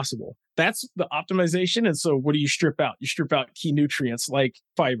tasty as possible? That's the optimization. And so what do you strip out? You strip out key nutrients like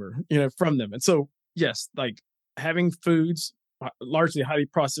fiber, from them. And so, yes, like having foods, largely highly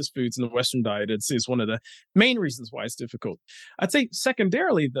processed foods in the Western diet, is one of the main reasons why it's difficult. I'd say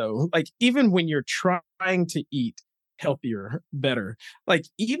secondarily, though, like even when you're trying to eat healthier, better, like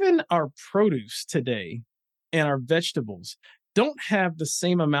even our produce today and our vegetables don't have the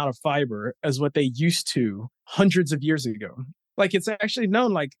same amount of fiber as what they used to hundreds of years ago. Like it's actually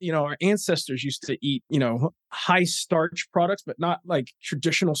known, like, our ancestors used to eat, high starch products, but not like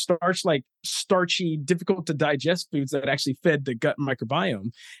traditional starch, like starchy, difficult to digest foods that actually fed the gut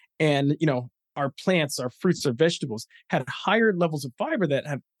microbiome. And, our plants, our fruits, our vegetables had higher levels of fiber that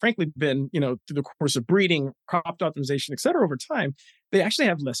have frankly been, through the course of breeding, crop optimization, et cetera, over time, they actually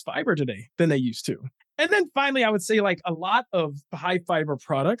have less fiber today than they used to. And then finally, I would say like a lot of high fiber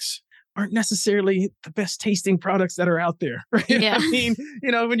products aren't necessarily the best tasting products that are out there, right? Yeah. I mean,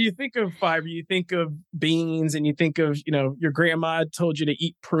 when you think of fiber, you think of beans and you think of, your grandma told you to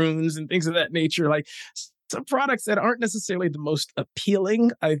eat prunes and things of that nature. Like some products that aren't necessarily the most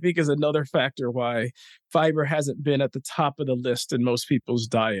appealing, I think is another factor why fiber hasn't been at the top of the list in most people's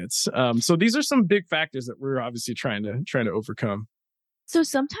diets. So these are some big factors that we're obviously trying to overcome. So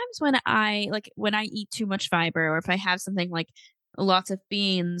sometimes when I eat too much fiber, or if I have something like lots of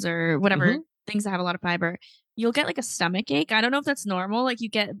beans or whatever things that have a lot of fiber, you'll get like a stomach ache. I don't know if that's normal. Like you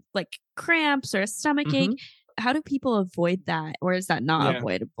get like cramps or a stomach ache. How do people avoid that? Or is that not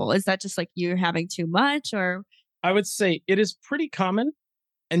avoidable? Is that just like you're having too much, or I would say it is pretty common.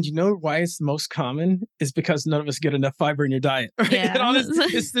 And you know why it's the most common is because none of us get enough fiber in your diet. Right? And Yeah.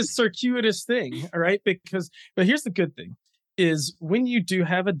 it's this circuitous thing. All right. But here's the good thing is when you do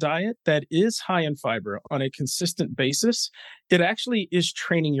have a diet that is high in fiber on a consistent basis, it actually is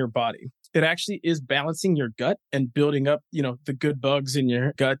training your body. It actually is balancing your gut and building up, the good bugs in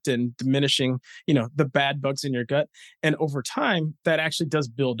your gut and diminishing, the bad bugs in your gut. And over time, that actually does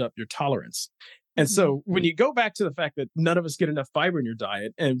build up your tolerance. And so when you go back to the fact that none of us get enough fiber in your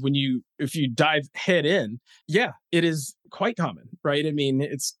diet, and if you dive head in, yeah, it is quite common, right? I mean,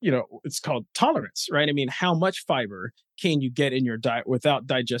 it's called tolerance, right? I mean, how much fiber can you get in your diet without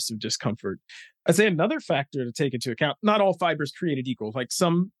digestive discomfort? I'd say another factor to take into account, not all fiber is created equal. Like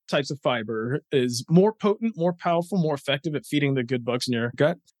some types of fiber is more potent, more powerful, more effective at feeding the good bugs in your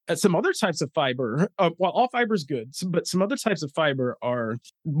gut. Some other types of fiber, while all fiber is good, but some other types of fiber are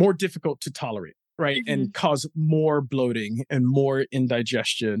more difficult to tolerate. Right. And cause more bloating and more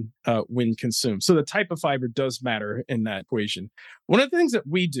indigestion when consumed. So the type of fiber does matter in that equation. One of the things that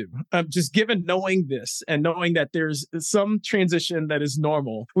we do, just given knowing this and knowing that there's some transition that is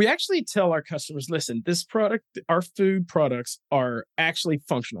normal, we actually tell our customers, listen, this product, our food products are actually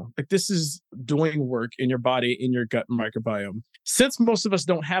functional. Like this is doing work in your body, in your gut microbiome. Since most of us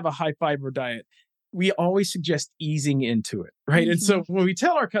don't have a high fiber diet, we always suggest easing into it, right? And so when we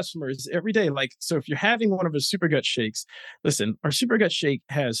tell our customers every day, like, so if you're having one of our Supergut shakes, listen, our Supergut shake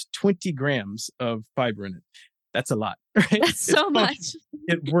has 20 grams of fiber in it. That's a lot, right? That's so much.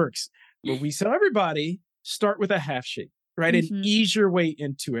 It works. But we tell everybody, start with a half shake, right? And ease your way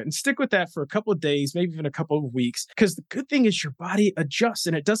into it and stick with that for a couple of days, maybe even a couple of weeks. Because the good thing is your body adjusts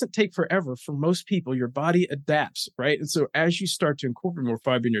and it doesn't take forever. For most people, your body adapts, right? And so as you start to incorporate more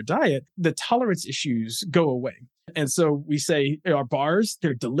fiber in your diet, the tolerance issues go away. And so we say our bars,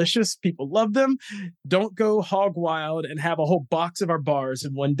 they're delicious. People love them. Don't go hog wild and have a whole box of our bars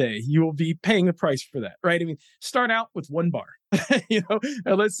in one day. You will be paying the price for that, right? I mean, start out with one bar,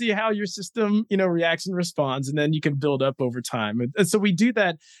 and let's see how your system, reacts and responds. And then you can build up over time. And so we do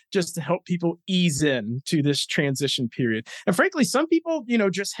that just to help people ease in to this transition period. And frankly, some people,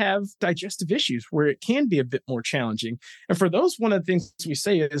 just have digestive issues where it can be a bit more challenging. And for those, one of the things we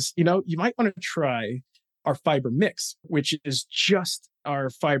say is, you might want to try our fiber mix, which is just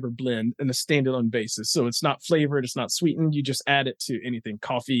our fiber blend in a standalone basis. So it's not flavored, it's not sweetened. You just add it to anything,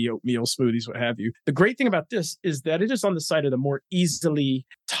 coffee, oatmeal, smoothies, what have you. The great thing about this is that it is on the side of the more easily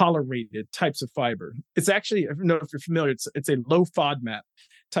tolerated types of fiber. It's actually, I don't know if you're familiar, it's a low FODMAP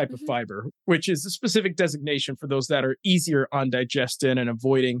type of fiber, which is a specific designation for those that are easier on digestion and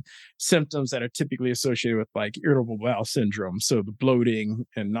avoiding symptoms that are typically associated with like irritable bowel syndrome. So the bloating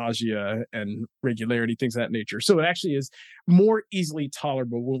and nausea and regularity, things of that nature. So it actually is more easily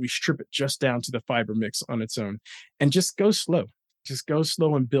tolerable when we strip it just down to the fiber mix on its own and just go slow. Just go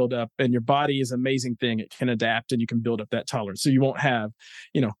slow and build up. And your body is an amazing thing. It can adapt and you can build up that tolerance. So you won't have,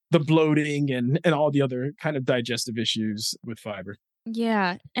 the bloating and all the other kind of digestive issues with fiber.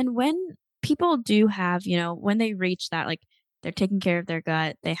 Yeah. And when people do have, when they reach that, like they're taking care of their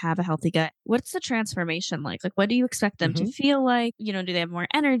gut, they have a healthy gut, what's the transformation like? Like, what do you expect them to feel like? Do they have more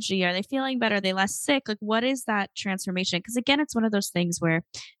energy? Are they feeling better? Are they less sick? Like, what is that transformation? Because again, it's one of those things where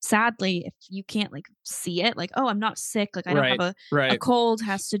sadly, if you can't like see it, like, oh, I'm not sick. Like, I don't have a cold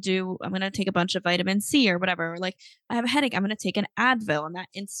has to do, I'm going to take a bunch of vitamin C or whatever. Or like, I have a headache, I'm going to take an Advil and that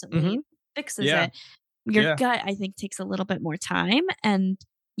instantly fixes it. Your gut, I think, takes a little bit more time and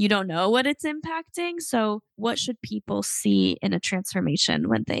you don't know what it's impacting. So what should people see in a transformation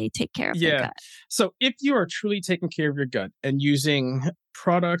when they take care of their gut? So if you are truly taking care of your gut and using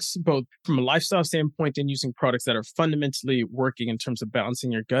products, both from a lifestyle standpoint and using products that are fundamentally working in terms of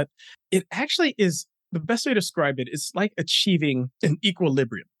balancing your gut, it actually is the best way to describe it. It's like achieving an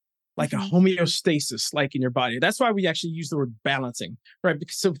equilibrium. Like a homeostasis, like in your body. That's why we actually use the word balancing, right?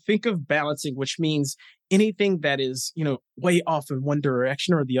 Because so think of balancing, which means anything that is, way off in one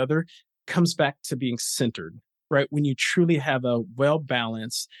direction or the other comes back to being centered, right? When you truly have a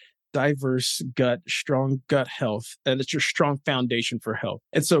well-balanced, diverse gut, strong gut health, and it's your strong foundation for health.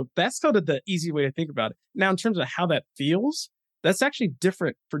 And so that's sort of the easy way to think about it. Now, in terms of how that feels, that's actually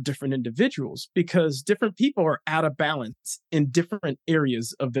different for different individuals because different people are out of balance in different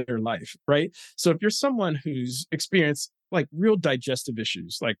areas of their life, right? So if you're someone who's experienced like real digestive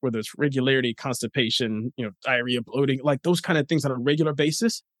issues, like whether it's regularity, constipation, diarrhea, bloating, like those kind of things on a regular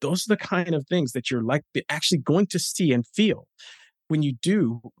basis, those are the kind of things that you're actually going to see and feel. when you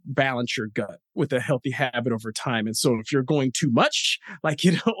do balance your gut with a healthy habit over time. And so if you're going too much, like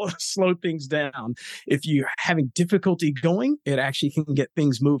it'll slow things down. If you're having difficulty going, it actually can get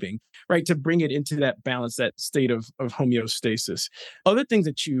things moving, right? To bring it into that balance, that state of homeostasis. Other things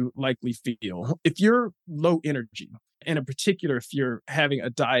that you likely feel, if you're low energy, and in particular, if you're having a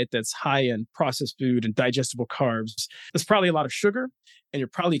diet that's high in processed food and digestible carbs, there's probably a lot of sugar, and you're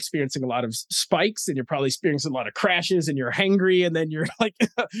probably experiencing a lot of spikes, and you're probably experiencing a lot of crashes, and you're hangry, and then you're like,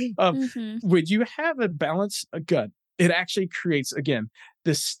 Mm-hmm. when you have a balanced gut, it actually creates, again,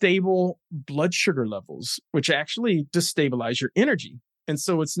 the stable blood sugar levels, which actually destabilize your energy. And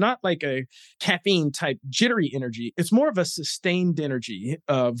so it's not like a caffeine type jittery energy. It's more of a sustained energy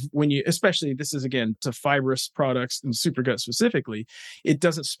of when you, especially this is again to fibrous products and Supergut specifically, it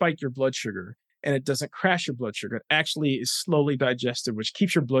doesn't spike your blood sugar and it doesn't crash your blood sugar. It actually is slowly digested, which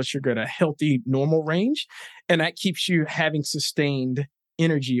keeps your blood sugar at a healthy normal range. And that keeps you having sustained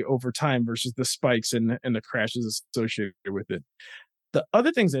energy over time versus the spikes and the crashes associated with it. The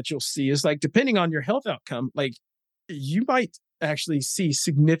other things that you'll see is like, depending on your health outcome, like you might actually see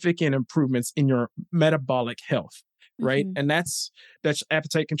significant improvements in your metabolic health, right? Mm-hmm. And that's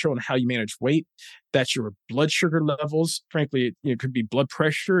appetite control and how you manage weight. That's your blood sugar levels. Frankly, it could be blood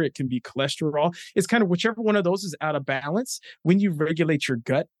pressure, it can be cholesterol. It's kind of whichever one of those is out of balance. When you regulate your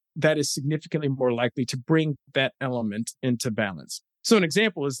gut, that is significantly more likely to bring that element into balance. So an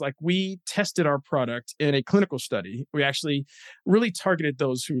example is like we tested our product in a clinical study. We actually really targeted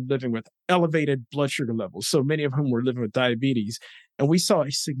those who were living with elevated blood sugar levels. So many of whom were living with diabetes. And we saw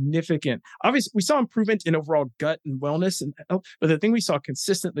a significant, obviously, we saw improvement in overall gut and wellness. But the thing we saw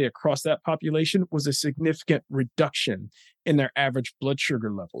consistently across that population was a significant reduction in their average blood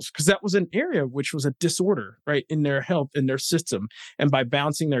sugar levels, because that was an area which was a disorder, right, in their health, in their system. And by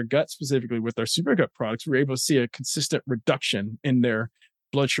balancing their gut specifically with our Supergut products, we were able to see a consistent reduction in their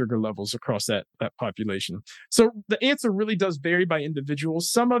blood sugar levels across that population. So the answer really does vary by individuals.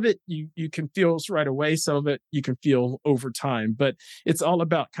 Some of it you can feel right away, some of it you can feel over time, but it's all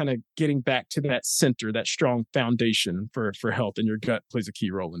about kind of getting back to that center, that strong foundation for health, and your gut plays a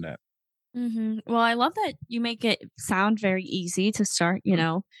key role in that. Mm-hmm. Well, I love that you make it sound very easy to start,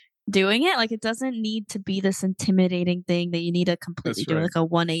 Mm, doing it. Like it doesn't need to be this intimidating thing that you need to completely that's do right. like a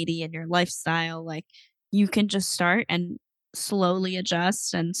 180 in your lifestyle. Like you can just start and slowly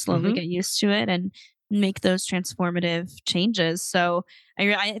adjust and slowly Hmm. get used to it and make those transformative changes. So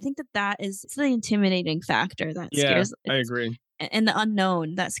I think that it's the intimidating factor that Yeah, scares I agree. and the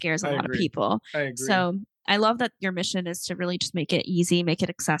unknown that scares a I lot of agree. people. I agree. So I love that your mission is to really just make it easy, make it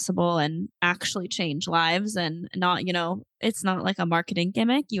accessible, and actually change lives. And not, it's not like a marketing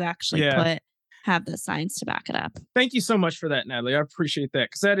gimmick. You actually Yeah. have the science to back it up. Thank you so much for that, Natalie. I appreciate that,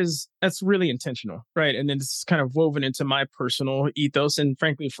 because that's really intentional, right? And then it's kind of woven into my personal ethos, and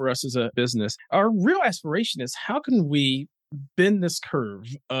frankly, for us as a business, our real aspiration is how can we bend this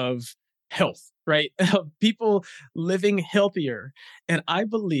curve of health, right? Of people living healthier. And I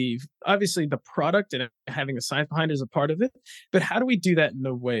believe, obviously, the product and having a science behind it is a part of it. But how do we do that in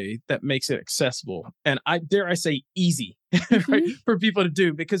a way that makes it accessible and I dare I say easy, right, Hmm. for people to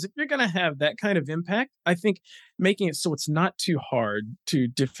do? Because if you're going to have that kind of impact, I think making it so it's not too hard, too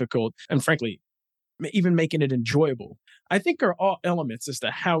difficult, and frankly, even making it enjoyable, I think are all elements as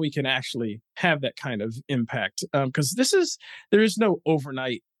to how we can actually have that kind of impact. Because there is no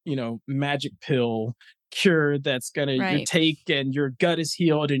overnight, magic pill cure that's gonna you Right. take and your gut is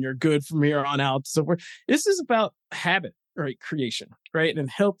healed and you're good from here on out. So this is about habit, right, creation, right, and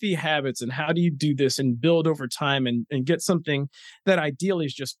healthy habits, and how do you do this and build over time and get something that ideally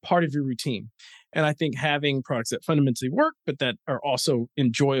is just part of your routine. And I think having products that fundamentally work, but that are also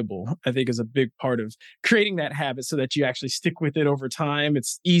enjoyable, I think is a big part of creating that habit so that you actually stick with it over time.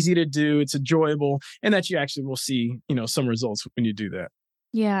 It's easy to do, it's enjoyable, and that you actually will see, some results when you do that.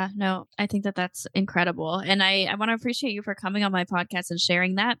 Yeah, no, I think that's incredible. And I want to appreciate you for coming on my podcast and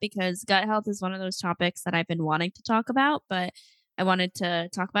sharing that, because gut health is one of those topics that I've been wanting to talk about, but I wanted to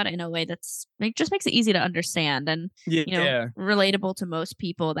talk about it in a way that's just makes it easy to understand and, Yeah. relatable to most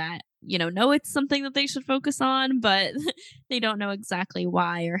people that, know it's something that they should focus on, but they don't know exactly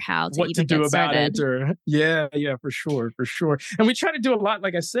why or how to What to even do get about it, started. or yeah, for sure, for sure. And we try to do a lot,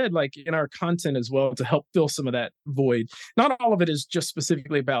 like I said, like in our content as well, to help fill some of that void. Not all of it is just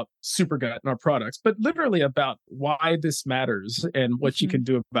specifically about Supergut and our products, but literally about why this matters and what you Mhm. can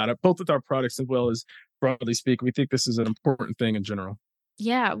do about it, both with our products as well as broadly speaking. We think this is an important thing in general.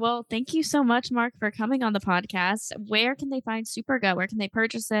 Yeah, well, thank you so much, Mark, for coming on the podcast. Where can they find Supergut? Where can they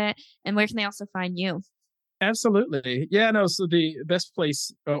purchase it? And where can they also find you? Absolutely. Yeah, no. So the best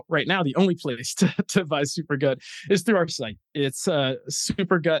place right now, the only place to buy Supergut is through our site. It's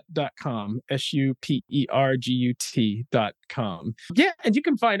supergut.com, SUPERGUT.com. Yeah, and you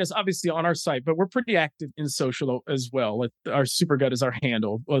can find us obviously on our site, but we're pretty active in social as well. Like our Supergut is our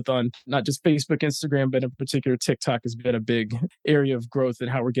handle, both on not just Facebook, Instagram, but in particular TikTok has been a big area of growth and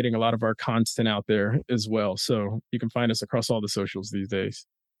how we're getting a lot of our content out there as well. So you can find us across all the socials these days.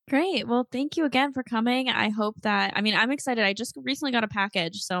 Great. Well, thank you again for coming. I hope that, I mean, I'm excited. I just recently got a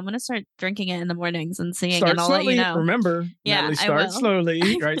package, so I'm going to start drinking it in the mornings and seeing, Start and I'll slowly. let you know. Remember, Yeah, Natalie, I start will.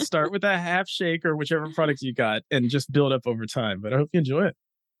 slowly, right? Start with a half shake or whichever product you got and just build up over time. But I hope you enjoy it.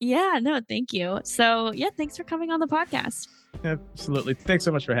 Yeah, no, thank you. So, yeah, thanks for coming on the podcast. Absolutely. Thanks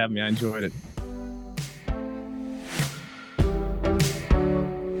so much for having me. I enjoyed it.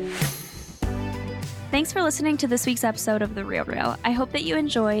 Thanks for listening to this week's episode of The Real Real. I hope that you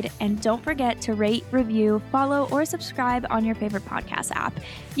enjoyed, and don't forget to rate, review, follow, or subscribe on your favorite podcast app.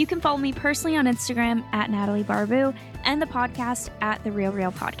 You can follow me personally on Instagram at Natalie Barbu and the podcast at The Real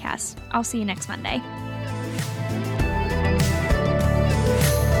Real Podcast. I'll see you next Monday.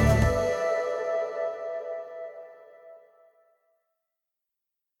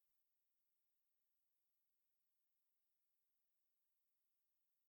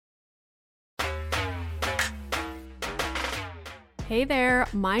 Hey there,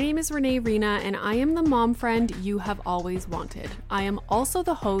 my name is Renee Rena, and I am the mom friend you have always wanted. I am also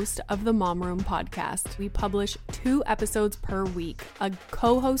the host of the Mom Room podcast. We publish 2 episodes per week, a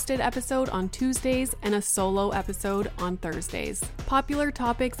co-hosted episode on Tuesdays and a solo episode on Thursdays. Popular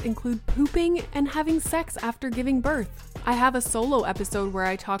topics include pooping and having sex after giving birth. I have a solo episode where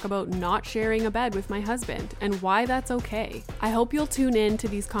I talk about not sharing a bed with my husband and why that's okay. I hope you'll tune in to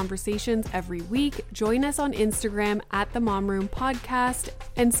these conversations every week. Join us on Instagram at the Mom Room Podcast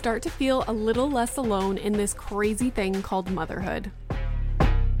and start to feel a little less alone in this crazy thing called motherhood.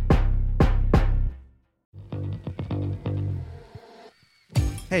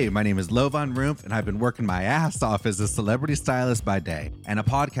 Hey, my name is Lovan Rumpf, and I've been working my ass off as a celebrity stylist by day and a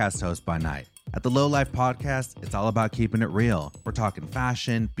podcast host by night. At the Low Life Podcast, it's all about keeping it real. We're talking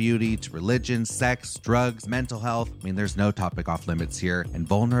fashion, beauty, to religion, sex, drugs, mental health. I mean, there's no topic off limits here, and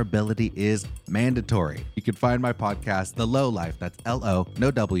vulnerability is mandatory. You can find my podcast, The Low Life, that's L-O,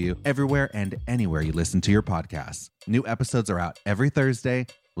 no W, everywhere and anywhere you listen to your podcasts. New episodes are out every Thursday.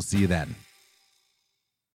 We'll see you then.